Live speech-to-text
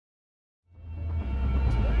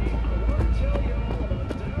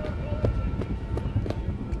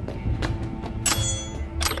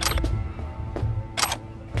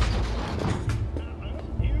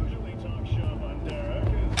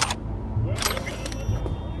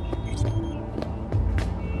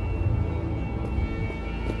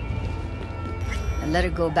let her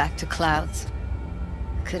go back to Clouds.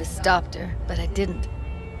 Could have stopped her, but I didn't.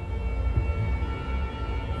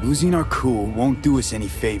 Losing our cool won't do us any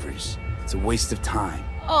favors. It's a waste of time.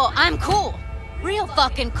 Oh, I'm cool. Real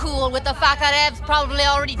fucking cool with the fact that Ev's probably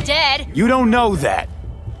already dead. You don't know that.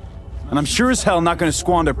 And I'm sure as hell not gonna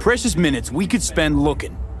squander precious minutes we could spend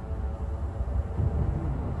looking.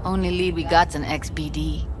 Only lead we got's an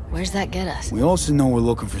XBD. Where's that get us? We also know we're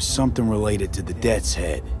looking for something related to the Death's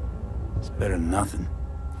Head. It's better than nothing.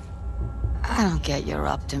 I don't get your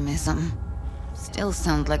optimism. Still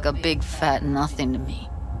sounds like a big fat nothing to me.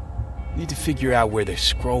 Need to figure out where they're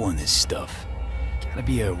scrolling this stuff. Gotta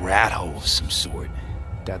be a rat hole of some sort.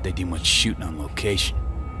 Doubt they do much shooting on location.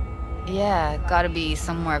 Yeah, gotta be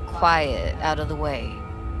somewhere quiet, out of the way.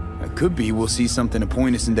 It could be we'll see something to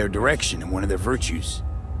point us in their direction in one of their virtues.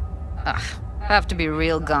 Have to be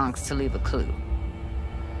real gonks to leave a clue.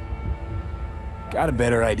 Got a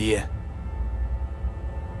better idea?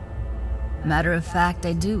 Matter of fact,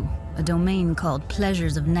 I do. A domain called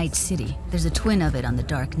Pleasures of Night City. There's a twin of it on the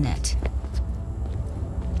dark net.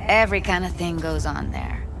 Every kind of thing goes on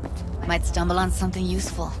there. Might stumble on something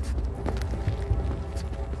useful.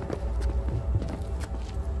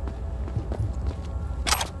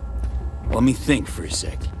 Let me think for a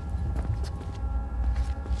sec.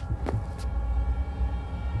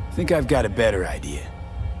 Think I've got a better idea.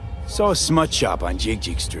 Saw a smut shop on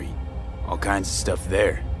Jig Street. All kinds of stuff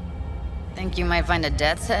there. Think you might find a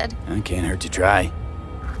Death's Head? Can't hurt to try.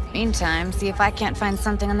 Meantime, see if I can't find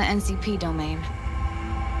something on the NCP domain.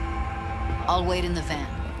 I'll wait in the van.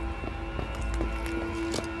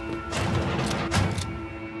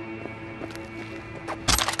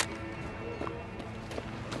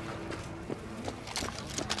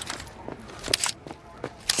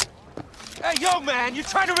 Hey, yo, man, you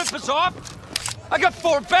trying to rip us off? I got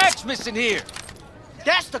 4 bags missing here.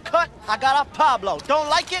 That's the cut I got off Pablo. Don't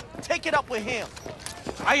like it? Take it up with him.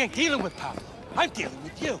 I ain't dealing with Pablo. I'm dealing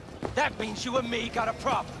with you. That means you and me got a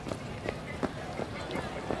problem.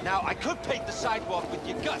 Now, I could paint the sidewalk with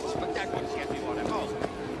your guts, but that wouldn't get me what I'm home.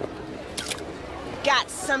 Got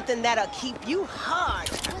something that'll keep you hard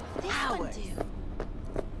for hours.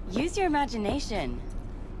 Use your imagination.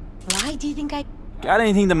 Why do you think I... Got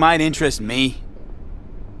anything that might interest me?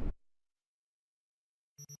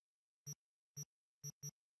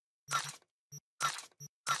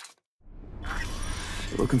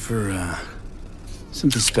 Looking for,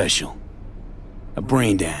 something special. A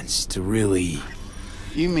brain dance to really...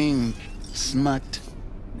 You mean smut?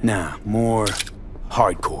 Nah, more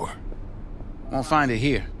hardcore. Won't find it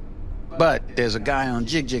here. But there's a guy on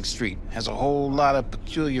Jig Street, has a whole lot of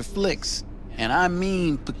peculiar flicks. And I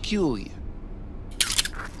mean peculiar.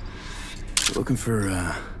 Looking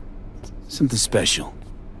for, something special.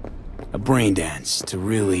 A brain dance to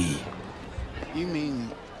really... You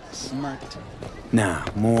mean smut? Nah,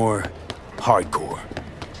 more hardcore.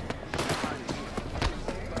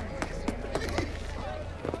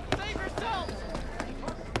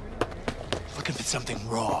 Looking for something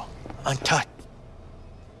raw, untouched.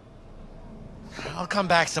 I'll come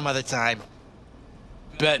back some other time.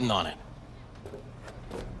 Betting on it.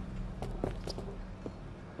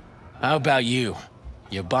 How about you?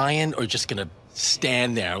 You buying or just gonna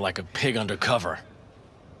stand there like a pig under cover?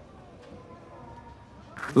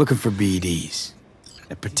 Looking for BDs.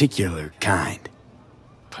 A particular kind.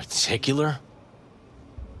 Particular?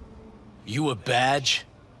 You a badge?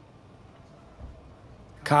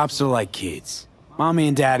 Cops are like kids. Mommy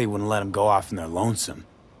and Daddy wouldn't let them go off in their lonesome.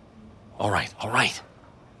 All right.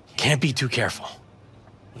 Can't be too careful.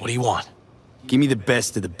 What do you want? Give me the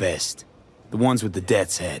best of the best. The ones with the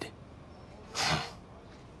Death's Head.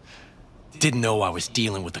 Didn't know I was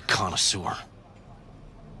dealing with a connoisseur.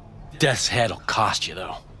 Death's Head'll cost you,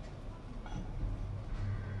 though.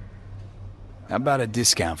 How about a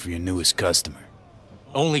discount for your newest customer?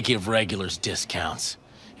 Only give regulars discounts.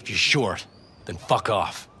 If you're short, then fuck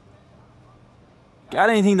off. Got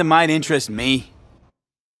anything that might interest me?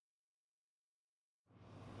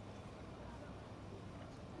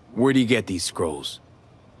 Where do you get these scrolls?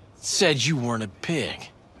 Said you weren't a pig.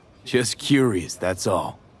 Just curious, that's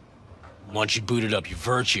all. Once you booted up your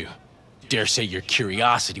virtue, dare say your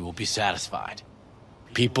curiosity will be satisfied.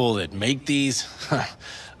 People that make these,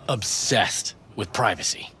 obsessed with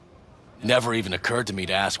privacy. Never even occurred to me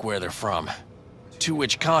to ask where they're from. To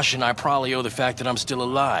which caution I probably owe the fact that I'm still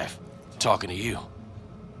alive, talking to you.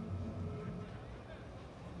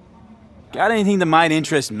 Got anything that might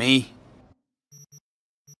interest me?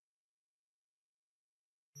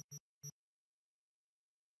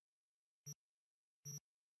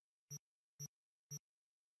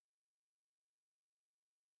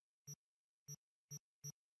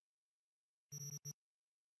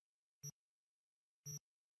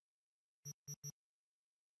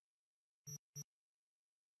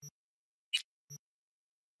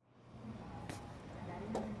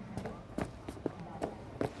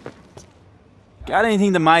 Got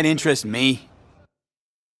anything that might interest me?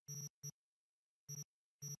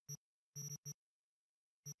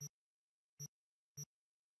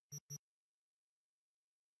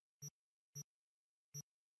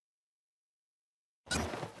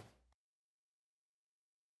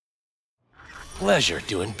 Pleasure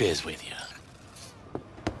doing biz with you.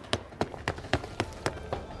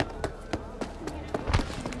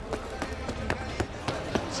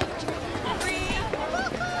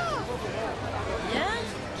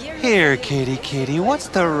 Here, kitty kitty, what's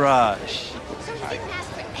the rush? So he didn't ask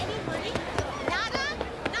for any money? Nada?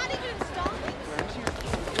 Not even installments?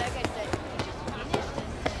 Like I said, he just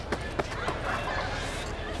finished and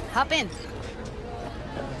Hop in.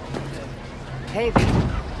 Hey, V.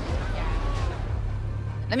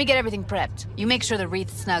 Let me get everything prepped. You make sure the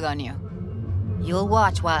wreath's snug on you. You'll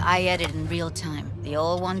watch while I edit in real time. The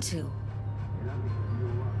old one, too.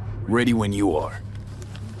 Ready when you are.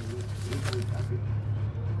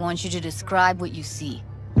 I want you to describe what you see.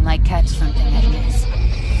 I might catch something I miss.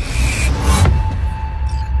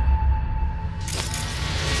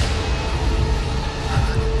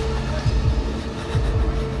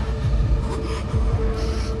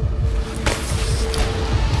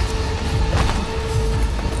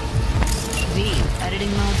 V, editing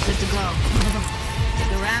mode's good to go.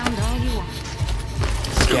 Stick around all you want.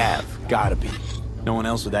 Scav, gotta be. No one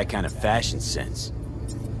else with that kind of fashion sense.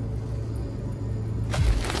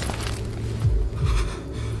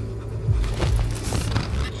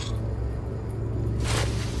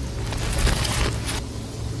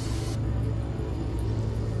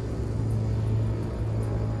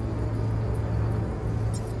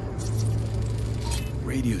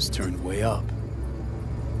 Radio's turned way up.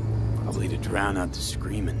 Probably to drown out the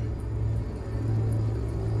screaming.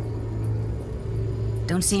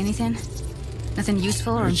 Don't see anything? Nothing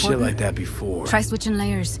useful or Heard important? shit like that before. Try switching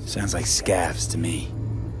layers. Sounds like scavs to me.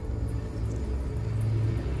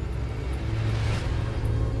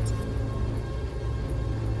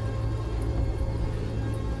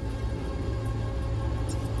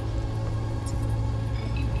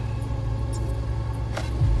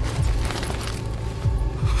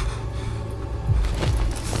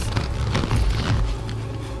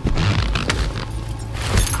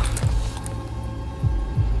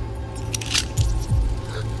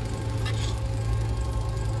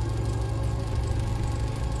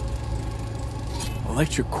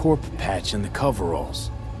 Electric corp patch in the coveralls.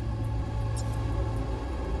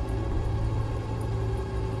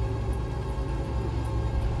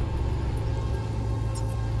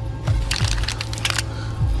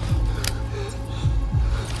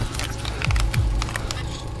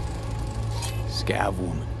 Scav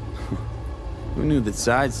woman. Who knew that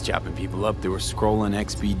sides chopping people up, they were scrolling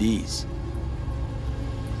XBDs?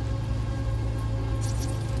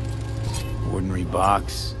 Ordinary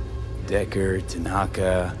box. Decker,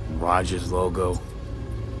 Tanaka, and Rogers logo.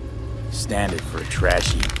 Standard for a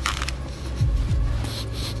trash heap.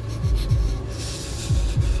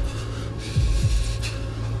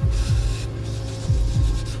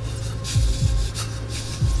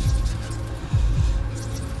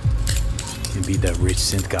 Can beat that rich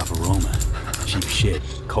synth goth aroma. Cheap shit.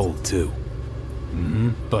 Cold, too.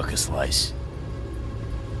 Buck a slice.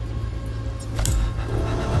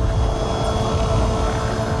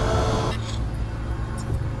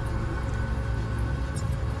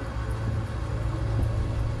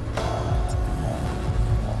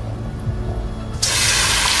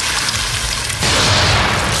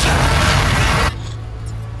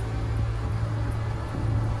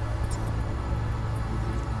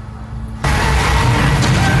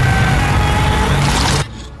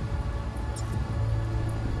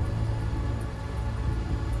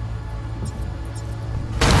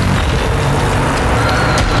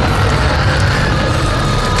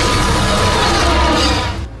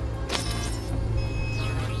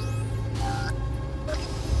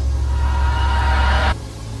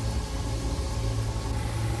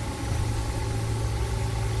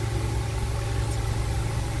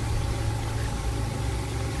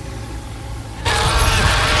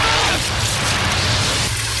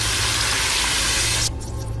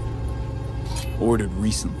 Ordered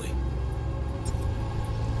recently.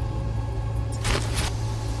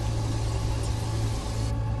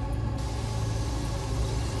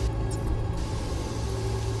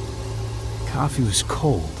 Coffee was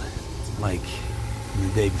cold, like the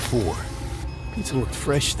day before. Pizza looked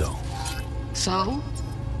fresh though. So?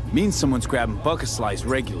 Means someone's grabbing buck a slice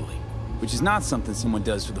regularly, which is not something someone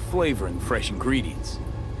does for the flavor and fresh ingredients.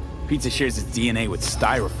 Pizza shares its DNA with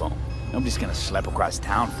styrofoam. Nobody's gonna schlep across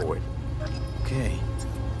town for it. Okay,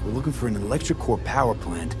 We're looking for an electric core power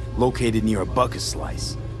plant located near a bucket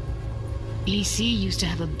slice. EC used to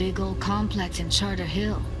have a big old complex in Charter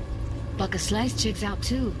Hill. Bucket Slice checks out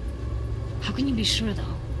too. How can you be sure though?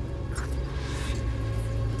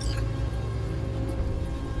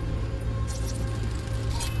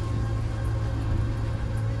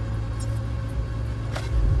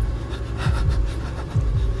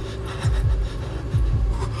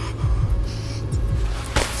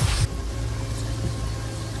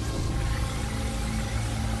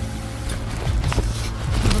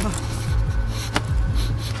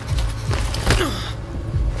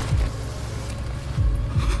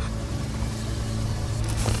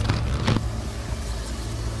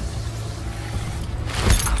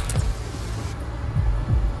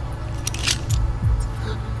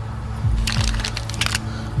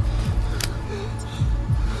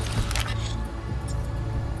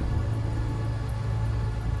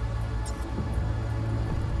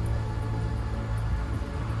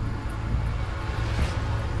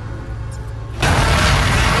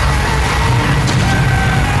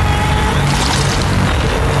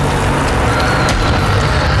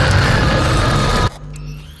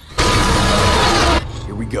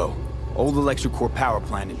 Old electric core power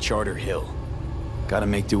plant in Charter Hill. Gotta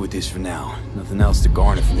make do with this for now. Nothing else to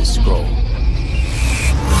garner from this scroll.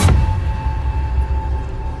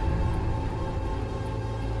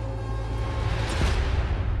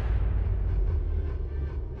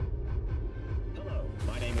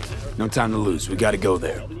 No time to lose. We gotta go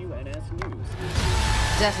there.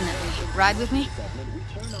 Definitely. Ride with me?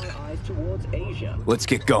 Let's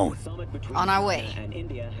get going. On our way. And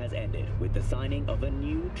India has ended with the signing of a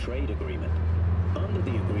new trade agreement. Under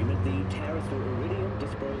the agreement, the tariffs for iridium,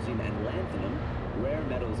 dysprosium, and lanthanum, rare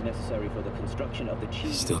metals necessary for the construction of the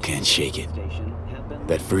cheese Still can't shake it. station, have been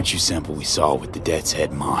That virtue sample we saw with the Death's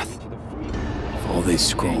Head moth. If all they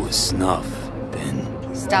scroll is snuff,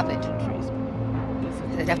 then... Stop it.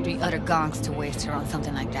 They'd have to be utter gonks to waste her on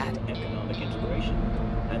something like that. economic integration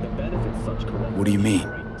and the benefits such cooperation What do you mean?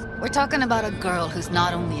 We're talking about a girl who's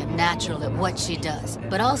not only a natural at what she does,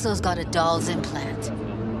 but also's got a doll's implant.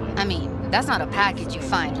 I mean, that's not a package you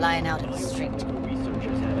find lying out in the street.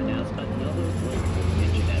 Researchers have announced another breakthrough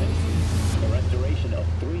in genetics, the restoration of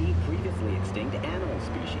 3 previously extinct animal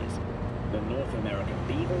species: the North American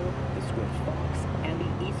beaver, the swift fox, and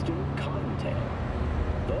the eastern cottontail.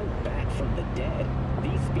 Though back from the dead,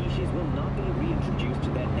 these species will not be reintroduced to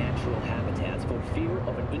their natural habitats for fear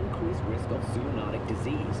of an increased risk of zoonotic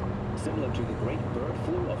disease, similar to the Great Bird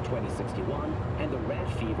Flu of 2061 and the rat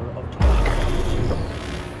fever of 2072.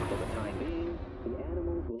 For the time being, the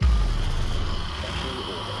animals will specially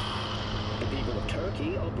ordered. The people of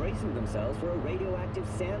Turkey are bracing themselves for a radioactive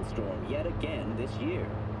sandstorm yet again this year.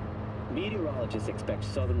 Meteorologists expect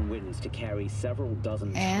southern winds to carry several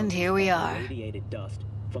dozen And tons here we of are. radiated dust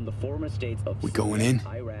from the former states of We going Syria, in?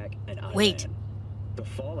 Iraq, and Iran. Wait. The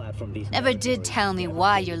fallout from these Never did laboratories tell me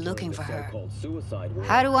why you're looking for her. so-called suicide war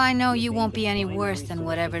How do I know you is won't be the any primary worse than source of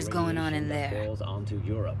whatever's going on radiation in that there? falls onto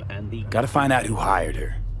Europe and the Gotta find out who hired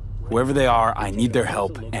her. Whoever they are, I need their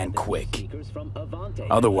help, and quick. speakers from Avante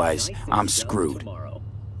Otherwise, at I'm 9:60 screwed. tomorrow.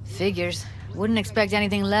 Figures. Wouldn't expect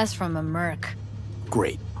anything less from a merc.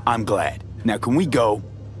 Great. I'm glad. Now can we go?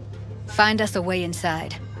 Find us a way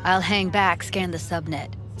inside. I'll hang back, scan the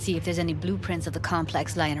subnet, see if there's any blueprints of the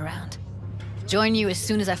complex lying around. Join you as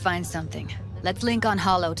soon as I find something. Let's link on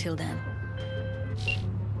Hollow till then.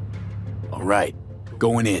 All right.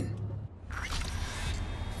 Going in.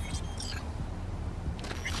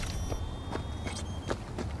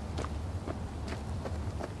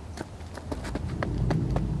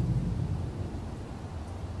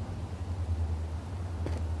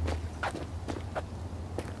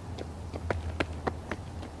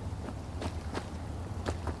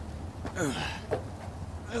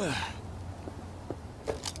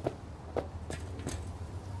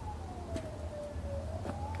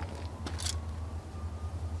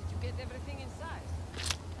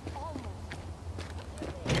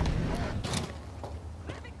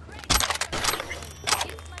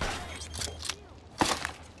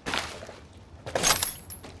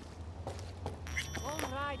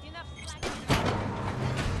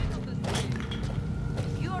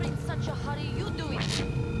 You're in such a hurry, you do it.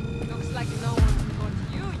 Looks like no one's got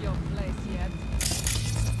you your place yet.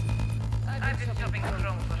 I've been shopping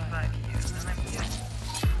Chrome for 5 years, and I'm here.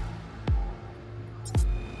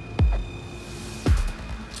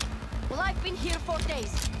 Well, I've been here 4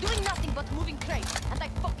 days, doing nothing but moving crates, and I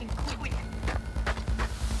fucking quit.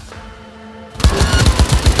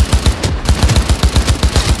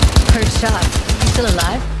 Heard shots. You still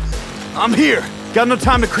alive? I'm here. Got no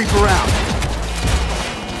time to creep around.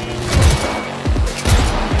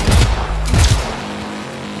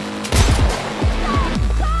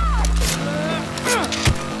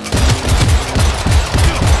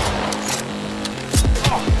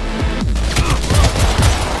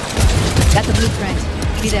 Got the blueprint.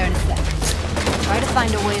 Be there in a sec. Try to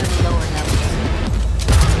find a way to the lower levels.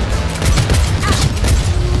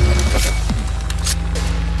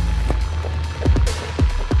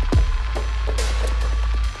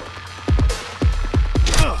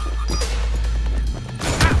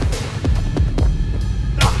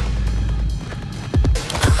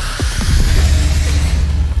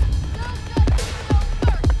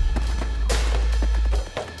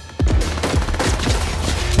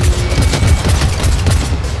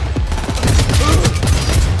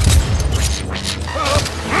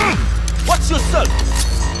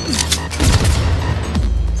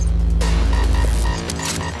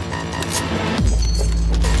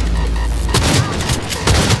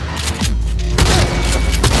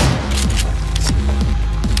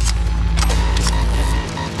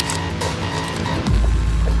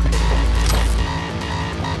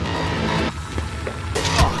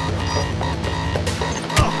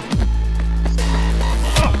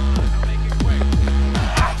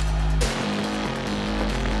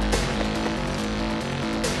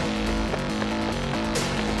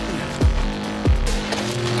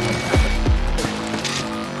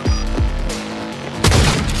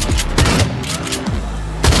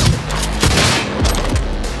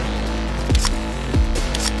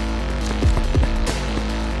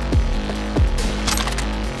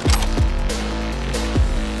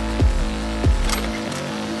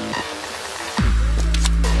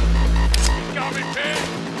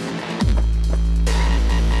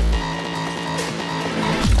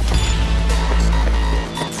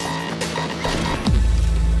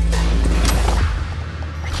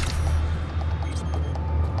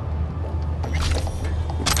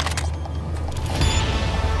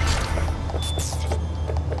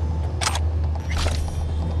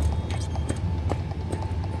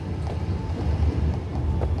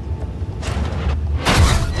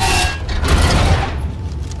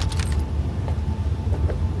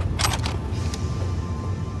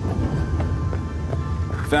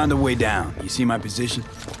 Found a way down. You see my position?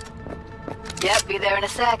 Yep, be there in a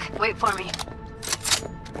sec. Wait for me.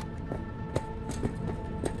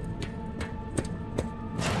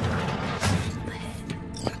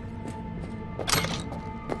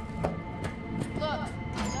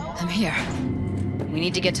 I'm here. We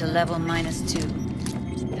need to get to level -2.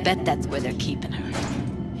 Bet that's where they're keeping her.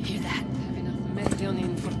 Hear that? Have enough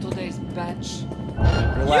melanin for today's batch.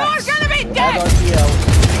 Relax. You're gonna be dead! Add RTL.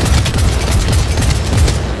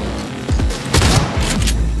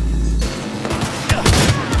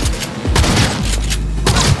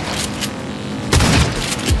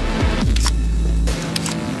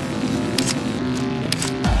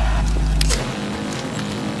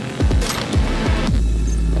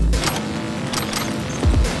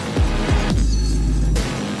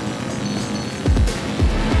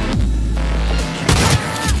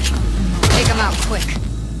 Quick.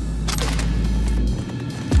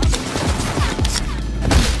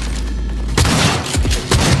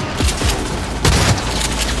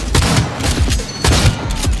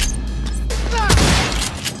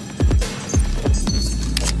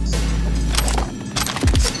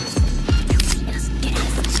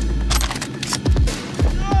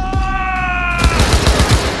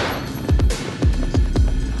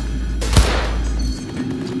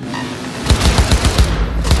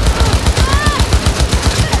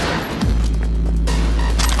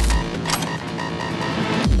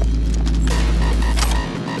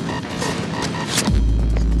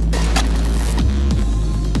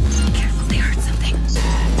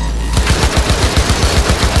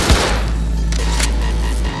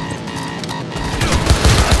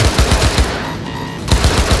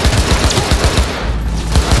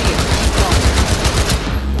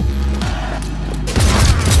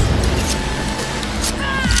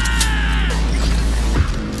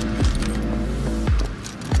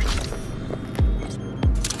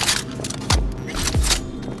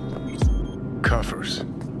 Coffers.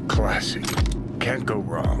 Classic. Can't go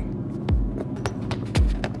wrong.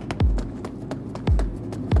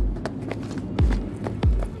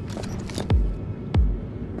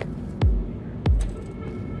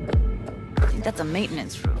 I think that's a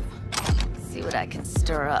maintenance room. See what I can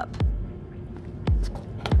stir up.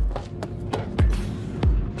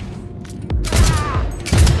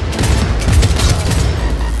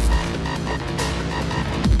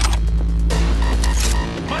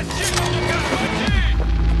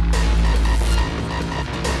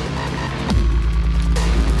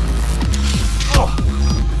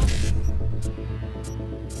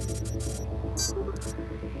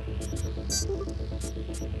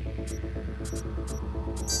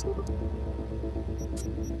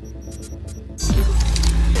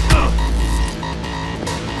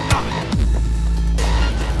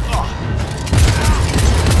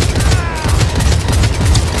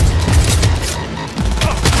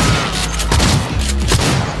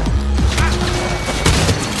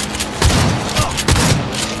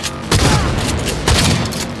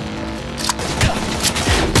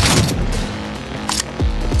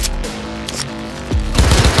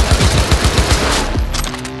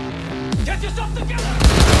 Get yourself together!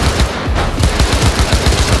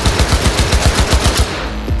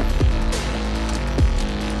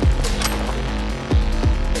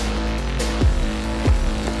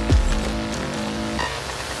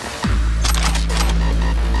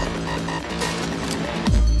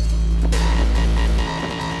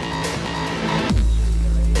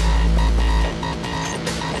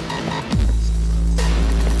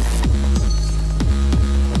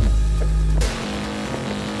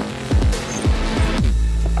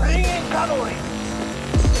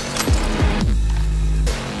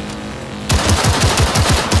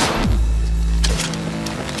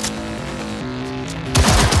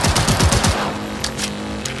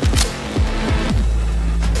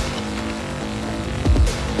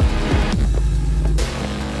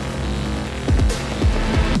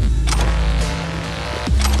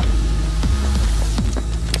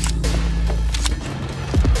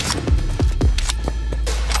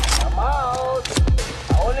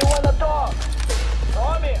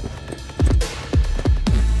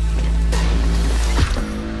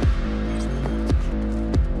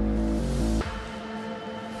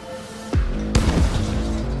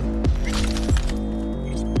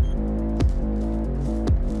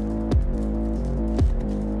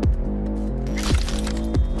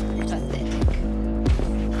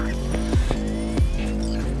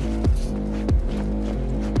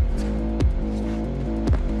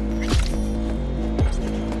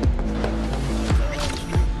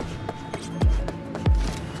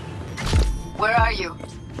 Where are you?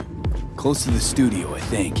 Close to the studio, I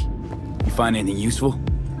think. You find anything useful?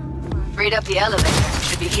 Freed up the elevator.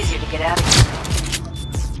 Should be easier to get out of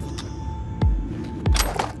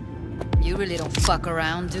here. You really don't fuck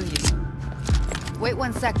around, do you? Wait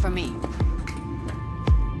 1 sec for me.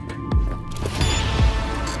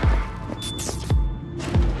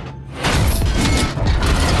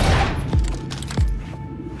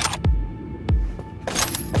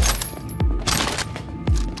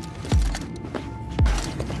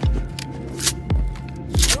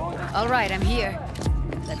 All right, I'm here.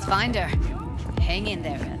 Let's find her. Hang in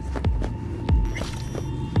there, Ev.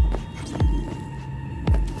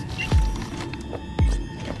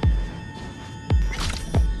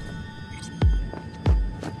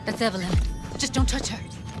 That's Evelyn. Just don't touch her.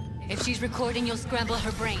 If she's recording, you'll scramble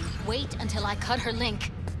her brain. Wait until I cut her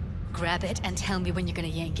link. Grab it and tell me when you're gonna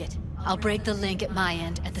yank it. I'll break the link at my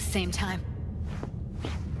end at the same time.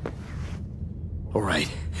 All right,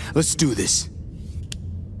 let's do this.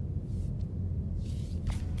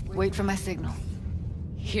 Wait for my signal.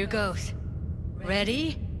 Here goes.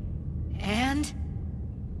 Ready? And...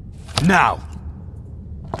 now!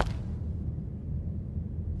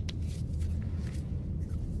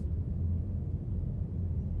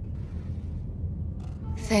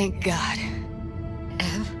 Thank God.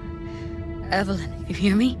 Evelyn, you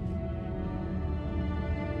hear me?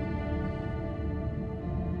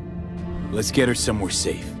 Let's get her somewhere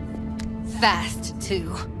safe. Fast, too.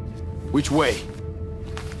 Which way?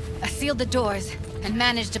 I sealed the doors and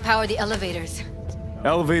managed to power the elevators.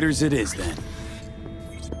 Elevators it is, then.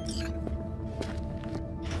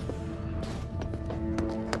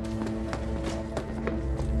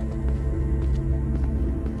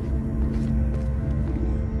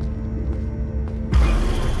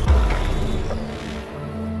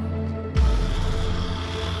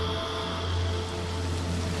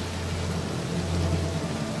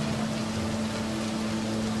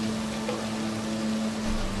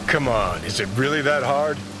 Come on, is it really that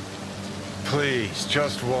hard? Please,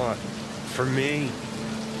 just one. For me?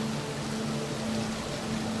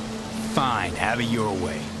 Fine, have it your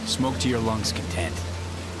way. Smoke to your lungs' content.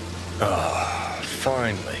 Ah,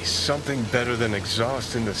 finally, something better than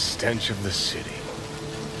exhaust in the stench of the city.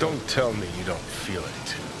 Don't tell me you don't feel it,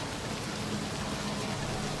 too.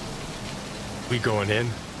 We going in?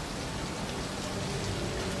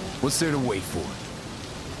 What's there to wait for?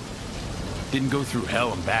 Didn't go through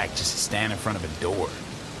hell and back just to stand in front of a door.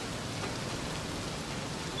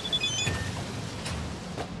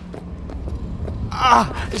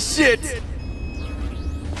 Ah, shit!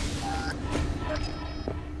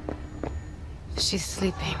 She's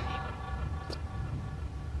sleeping.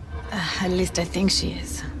 At least I think she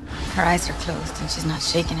is. Her eyes are closed and she's not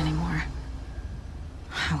shaking anymore.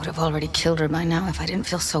 I would have already killed her by now if I didn't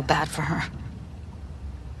feel so bad for her.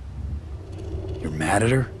 You're mad at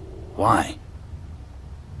her? Why?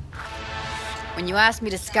 When you asked me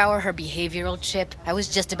to scour her behavioral chip, I was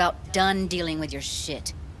just about done dealing with your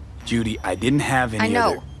shit. Judy, I didn't have any I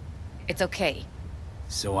know. other... It's okay.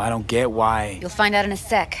 So I don't get why... You'll find out in a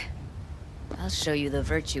sec. I'll show you the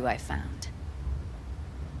virtue I found.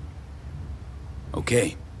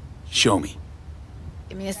 Okay, Show me.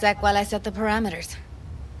 Give me a sec while I set the parameters.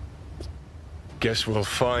 Guess we'll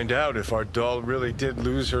find out if our doll really did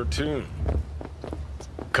lose her tune.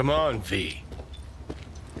 Come on, V.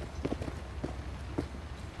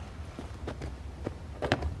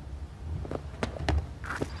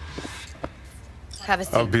 Have a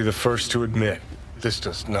seat. I'll be the first to admit, this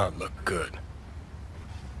does not look good.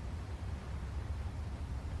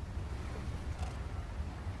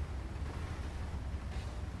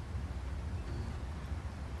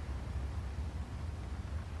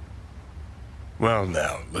 Well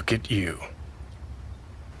now, look at you.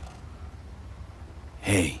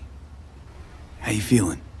 Hey. How you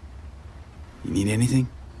feeling? You need anything?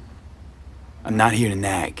 I'm not here to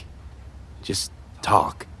nag. Just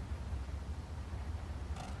talk.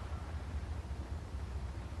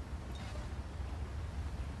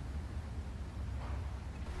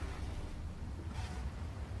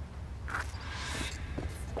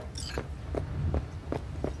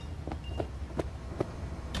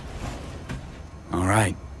 All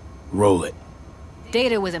right, roll it.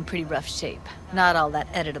 Data was in pretty rough shape. Not all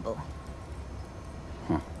that editable.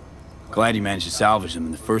 Huh. Glad you managed to salvage them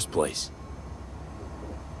in the first place.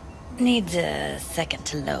 Needs a second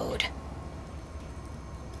to load.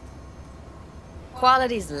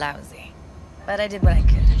 Quality's lousy, but I did what I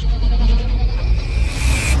could.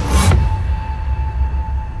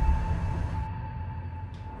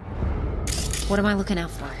 What am I looking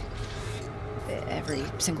out for? Every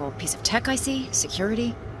single piece of tech I see?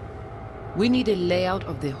 Security? We need a layout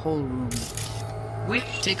of the whole room.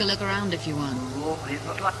 Take a look around if you want.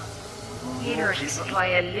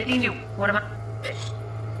 What am I...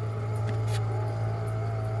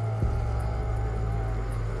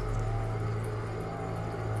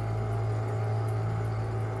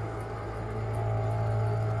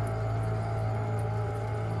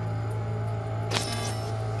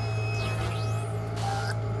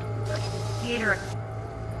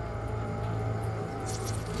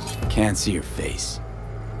 Can't see your face.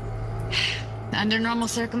 Under normal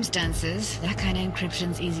circumstances, that kind of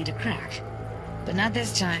encryption's easy to crack. But not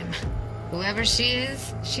this time. Whoever she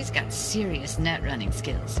is, she's got serious net running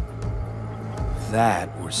skills. That,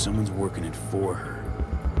 or someone's working it for her.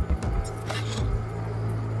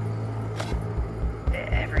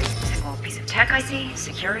 Every single piece of tech I see?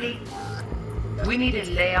 Security? We need a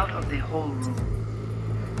layout of the whole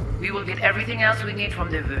room. We will get everything else we need from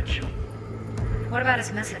the virtual. What about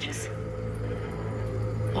his messages?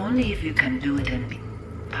 Only if you can do it and be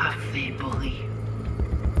puffy, bully.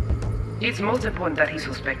 It's most important that he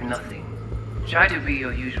suspect nothing. Try to be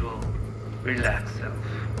your usual, relaxed self.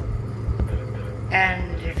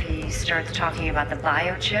 And if he starts talking about the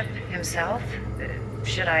biochip himself,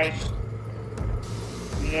 should I...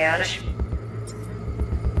 Yeah,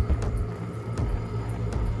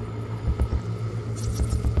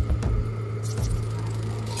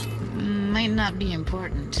 Might not be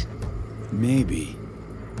important. Maybe.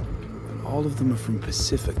 But all of them are from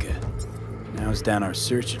Pacifica. Narrows down our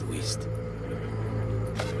search at least.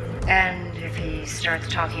 And if he starts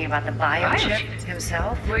talking about the biochip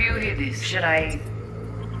himself? Where you hear this? Should I...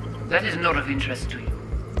 That is not of interest to you.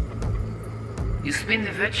 You spin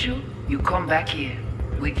the virtue, you come back here.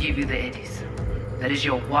 We give you the eddies. That is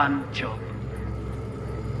your one job.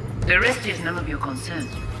 The rest is none of your concern.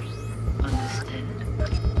 Understand?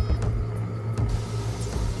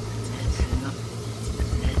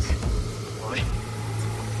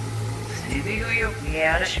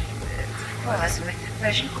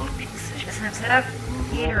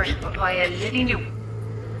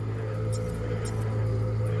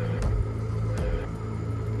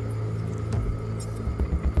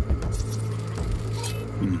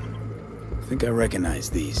 I think I recognize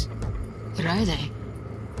these. What are they?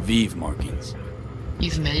 Vive markings.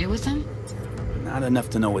 You familiar with them? Not enough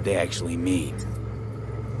to know what they actually mean.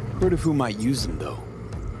 Heard of who might use them, though.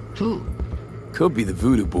 Who? Could be the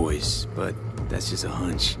Voodoo Boys, but that's just a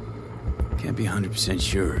hunch. Can't be 100%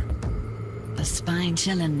 sure. A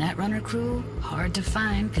spine-chilling Netrunner crew? Hard to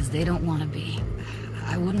find, because they don't want to be.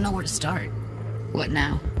 I wouldn't know where to start. What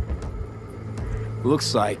now?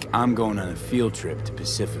 Looks like I'm going on a field trip to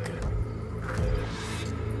Pacifica.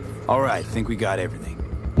 Alright, think we got everything.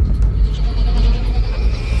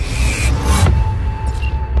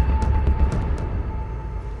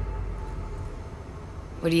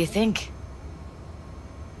 What do you think?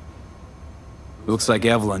 Looks like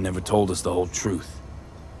Evelyn never told us the whole truth.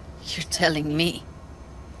 You're telling me?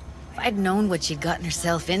 If I'd known what she'd gotten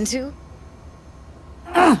herself into...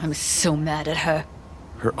 I'm so mad at her.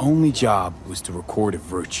 Her only job was to record a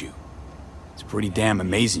virtue. It's pretty damn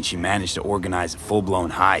amazing she managed to organize a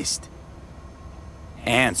full-blown heist.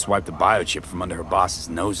 And swiped the biochip from under her boss's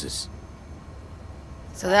noses.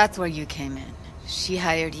 So that's where you came in. She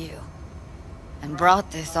hired you. And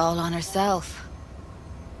brought this all on herself.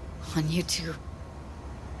 On you too.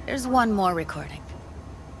 There's one more recording.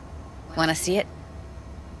 Wanna see it?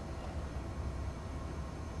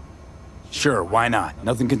 Sure, why not?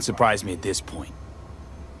 Nothing can surprise me at this point.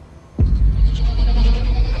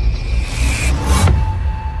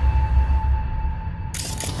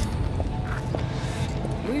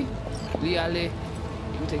 Oui, lui aller.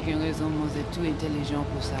 Vous t'es qu'une raison, moi c'est tout intelligent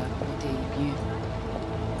pour ça, pour t'es bien.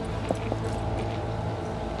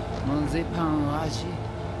 Moi c'est pas enragé.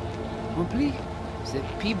 En plus, c'est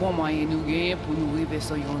plus bon moyen nous gagner pour nous arriver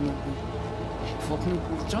sur nos coups. Faut que nous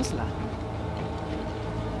prenions chance là.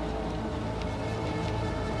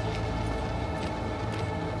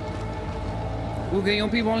 Vous gagnez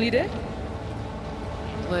plus bon l'idée?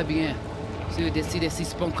 Très bien. Si vous décidez si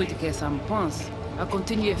spec critique ça me pense, à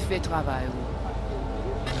continuer à faire travail.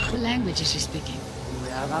 What language is she speaking?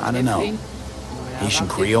 I don't know. Haitian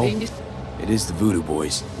Creole? It is the Voodoo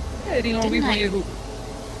Boys. Didn't I?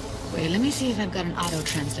 Wait, let me see if I've got an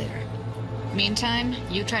auto-translator. Meantime,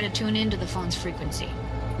 you try to tune into the phone's frequency.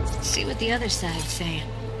 See what the other side's saying.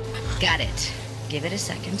 Got it. Give it a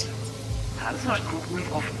second.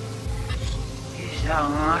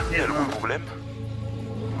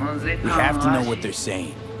 We have to know what they're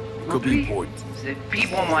saying. Could be important.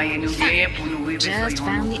 Just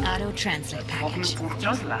found the auto-translate package.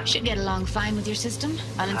 Should get along fine with your system.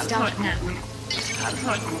 I'll install it now.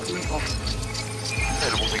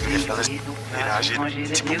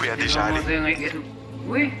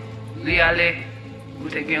 Oui, lui aller. Vous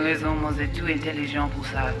t'es qu'une raison, moi c'est tout intelligent pour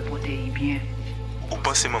ça, pour t'es bien. Ou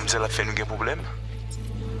pensez mademoiselle a fait nous un problème?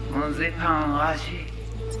 Moi c'est pas enragé.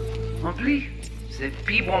 En plus, c'est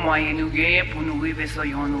plus bon moyen nous gagner pour nous arriver sur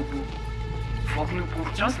nos bouts. Faut que nous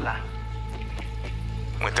prenions chance là.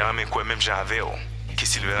 Moi t'as ramé quoi même j'avais, que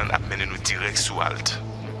Sylvain a mené nous direct sous Alt.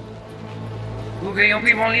 Vous gagnez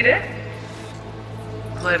plus bon l'idée?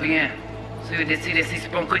 Très bien. Si vous décidez si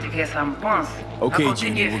spec critique ça me pense, okay,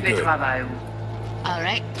 continuez à faire travail. All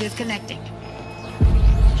right, disconnecting.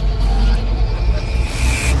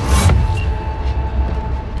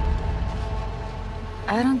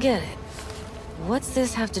 I don't get it. What's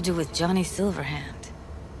this have to do with Johnny Silverhand?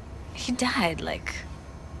 He died, like,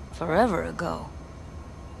 forever ago.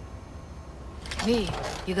 V,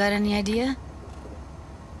 you got any idea?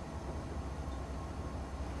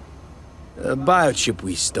 The biochip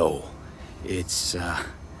we stole. It's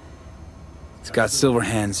got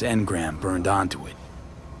Silverhand's engram burned onto it.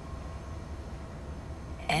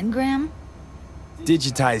 Engram?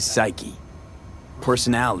 Digitized psyche.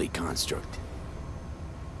 Personality construct.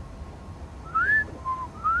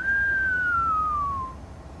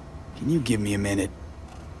 Can you give me a minute?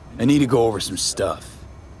 I need to go over some stuff.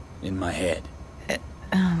 In my head.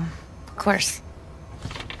 Of course.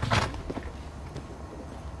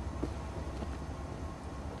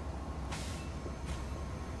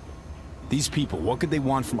 These people, what could they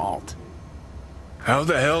want from Alt? How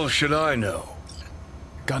the hell should I know?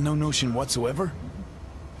 Got no notion whatsoever?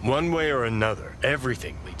 One way or another,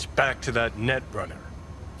 everything leads back to that netrunner.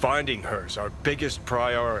 Finding her's our biggest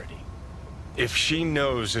priority. If she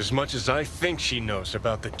knows as much as I think she knows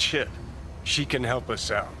about the chip, she can help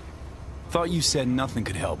us out. Thought you said nothing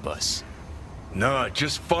could help us. Nah,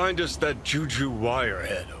 just find us that Juju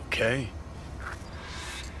wirehead, okay?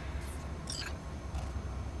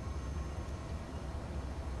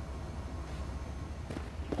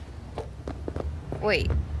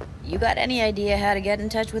 Wait, you got any idea how to get in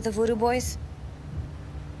touch with the Voodoo Boys?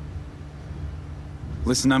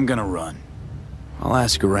 Listen, I'm gonna run. I'll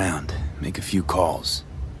ask around, make a few calls.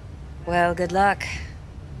 Well, good luck.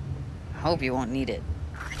 Hope you won't need it.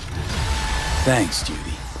 Thanks,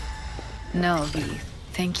 Judy. No, V.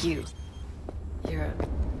 Thank you. You're a